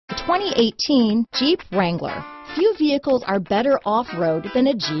2018 Jeep Wrangler. Few vehicles are better off-road than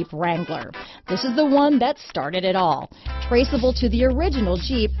a Jeep Wrangler. This is the one that started it all. Traceable to the original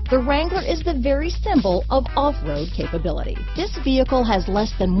Jeep, the Wrangler is the very symbol of off-road capability. This vehicle has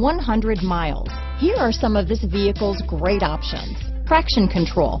less than 100 miles. Here are some of this vehicle's great options: traction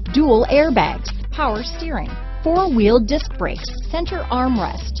control, dual airbags, power steering, four-wheel disc brakes, center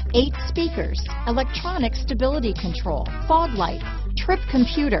armrest, 8 speakers, electronic stability control, fog lights, trip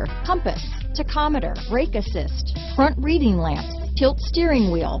computer, compass, tachometer, brake assist, front reading lamps, tilt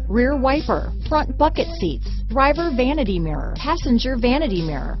steering wheel, rear wiper, front bucket seats, driver vanity mirror, passenger vanity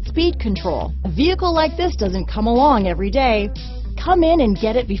mirror, speed control. A vehicle like this doesn't come along every day. Come in and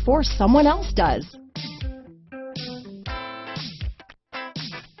get it before someone else does.